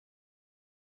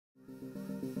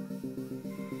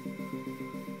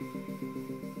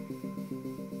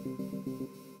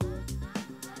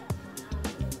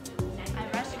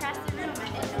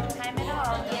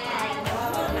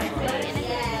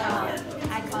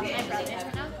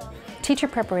Teacher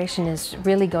preparation is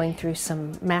really going through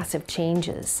some massive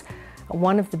changes.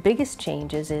 One of the biggest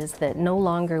changes is that no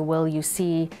longer will you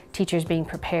see teachers being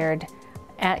prepared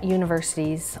at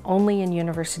universities, only in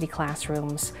university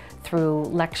classrooms, through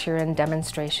lecture and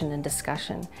demonstration and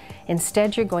discussion.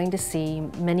 Instead, you're going to see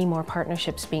many more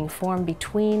partnerships being formed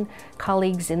between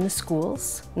colleagues in the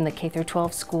schools, in the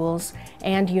K-12 schools,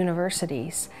 and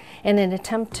universities, in an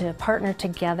attempt to partner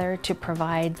together to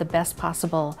provide the best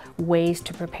possible ways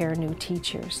to prepare new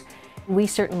teachers. We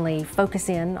certainly focus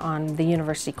in on the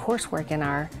university coursework in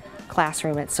our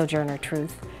classroom at Sojourner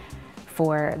Truth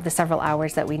for the several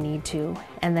hours that we need to,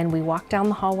 and then we walk down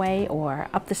the hallway or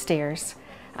up the stairs,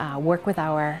 work with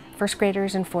our first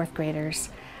graders and fourth graders,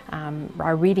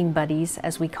 our reading buddies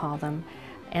as we call them,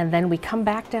 and then we come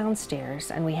back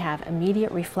downstairs and we have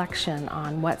immediate reflection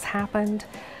on what's happened,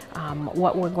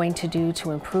 what we're going to do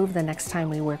to improve the next time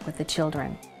we work with the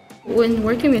children. When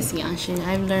working with Sianshe,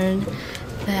 I've learned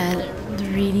that the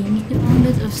reading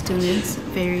knowledge of students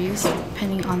varies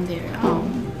depending on their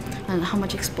on how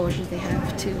much exposure they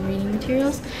have to reading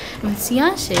materials. And with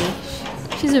Sianshe,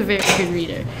 she's a very good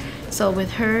reader. So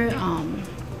with her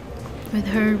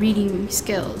reading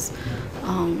skills,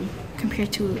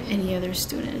 compared to any other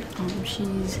student,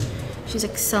 she's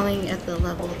excelling at the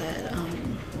level that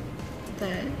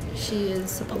that she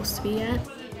is supposed to be at.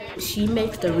 She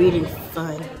makes the reading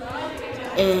fun,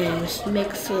 and she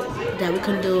makes it that we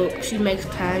can do. She makes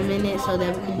time in it so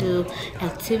that we can do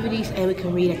activities and we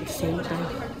can read at the same time.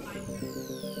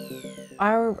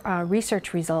 Our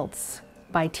research results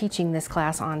by teaching this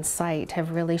class on site have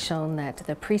really shown that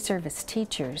the pre-service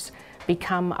teachers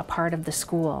become a part of the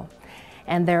school,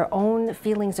 and their own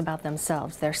feelings about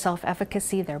themselves, their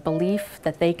self-efficacy, their belief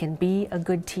that they can be a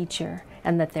good teacher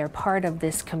and that they're part of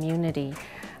this community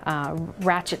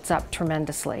ratchets up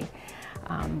tremendously.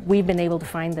 We've been able to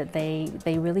find that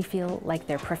they really feel like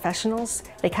they're professionals.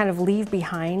 They kind of leave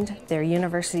behind their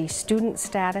university student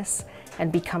status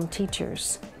and become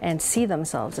teachers and see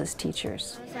themselves as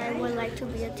teachers. I would like to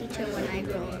be a teacher when I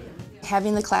grow up.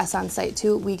 Having the class on site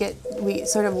too, we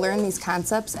sort of learn these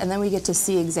concepts and then we get to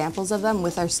see examples of them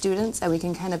with our students, and we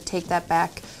can kind of take that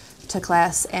back to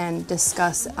class and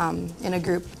discuss in a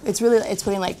group. It's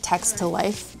putting like text to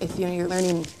life. If you're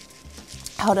learning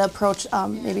how to approach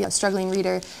maybe a struggling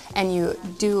reader, and you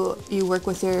work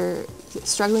with your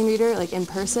struggling reader like in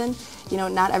person,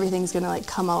 not everything's gonna like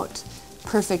come out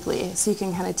perfectly. So you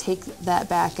can kind of take that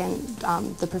back, and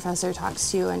the professor talks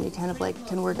to you, and you kind of like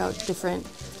can work out different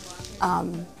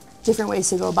ways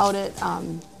to go about it,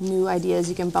 new ideas.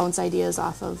 You can bounce ideas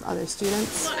off of other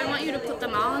students. I want you to put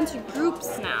them all into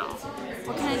groups now.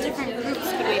 What kind of different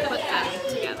groups could we put them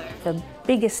together? The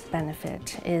biggest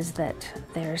benefit is that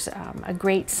there's a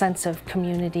great sense of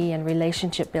community and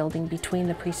relationship building between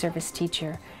the pre-service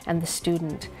teacher and the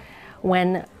student.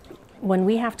 When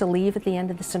we have to leave at the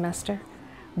end of the semester,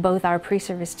 both our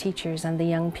pre-service teachers and the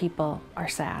young people are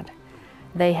sad.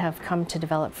 They have come to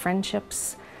develop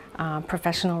friendships,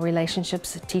 professional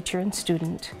relationships, teacher and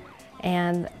student,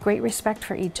 and great respect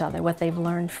for each other, what they've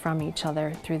learned from each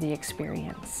other through the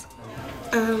experience.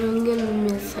 I'm gonna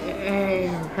miss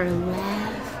her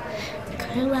laugh.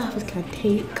 Her laugh is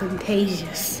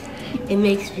contagious. It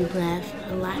makes me laugh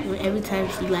a lot. Every time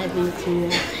she laughs, it makes me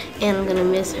laugh. And I'm gonna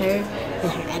miss her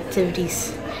and her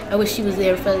activities. I wish she was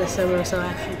there for the summer so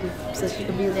she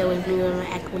could be there with me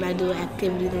when I do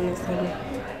activities in the summer.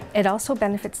 It also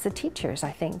benefits the teachers,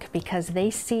 I think, because they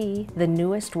see the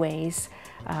newest ways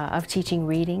of teaching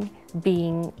reading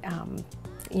being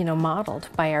modeled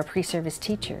by our pre-service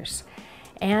teachers.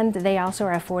 And they also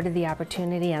are afforded the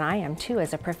opportunity, and I am too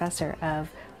as a professor, of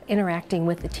interacting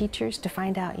with the teachers to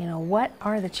find out, what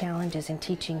are the challenges in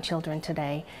teaching children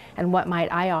today, and what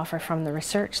might I offer from the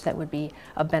research that would be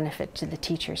a benefit to the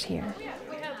teachers here.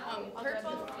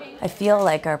 I feel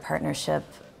like our partnership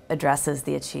addresses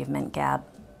the achievement gap.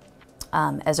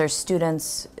 As our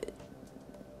students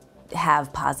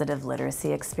have positive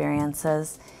literacy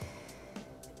experiences,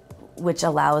 which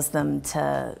allows them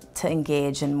to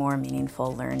engage in more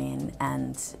meaningful learning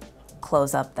and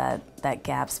close up that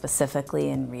gap specifically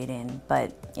in reading,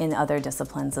 but in other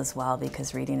disciplines as well,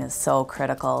 because reading is so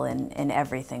critical in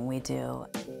everything we do.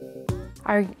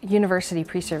 Our university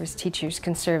pre-service teachers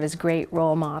can serve as great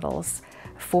role models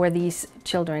for these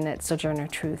children at Sojourner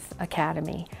Truth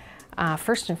Academy.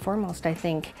 First and foremost, I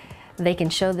think they can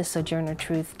show the Sojourner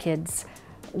Truth kids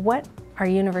what our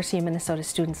University of Minnesota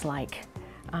students like.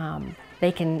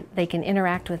 They can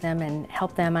interact with them and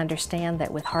help them understand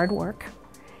that with hard work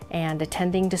and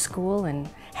attending to school and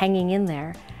hanging in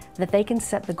there, that they can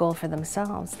set the goal for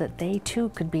themselves, that they too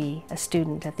could be a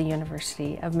student at the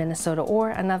University of Minnesota or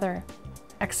another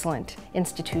excellent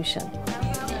institution.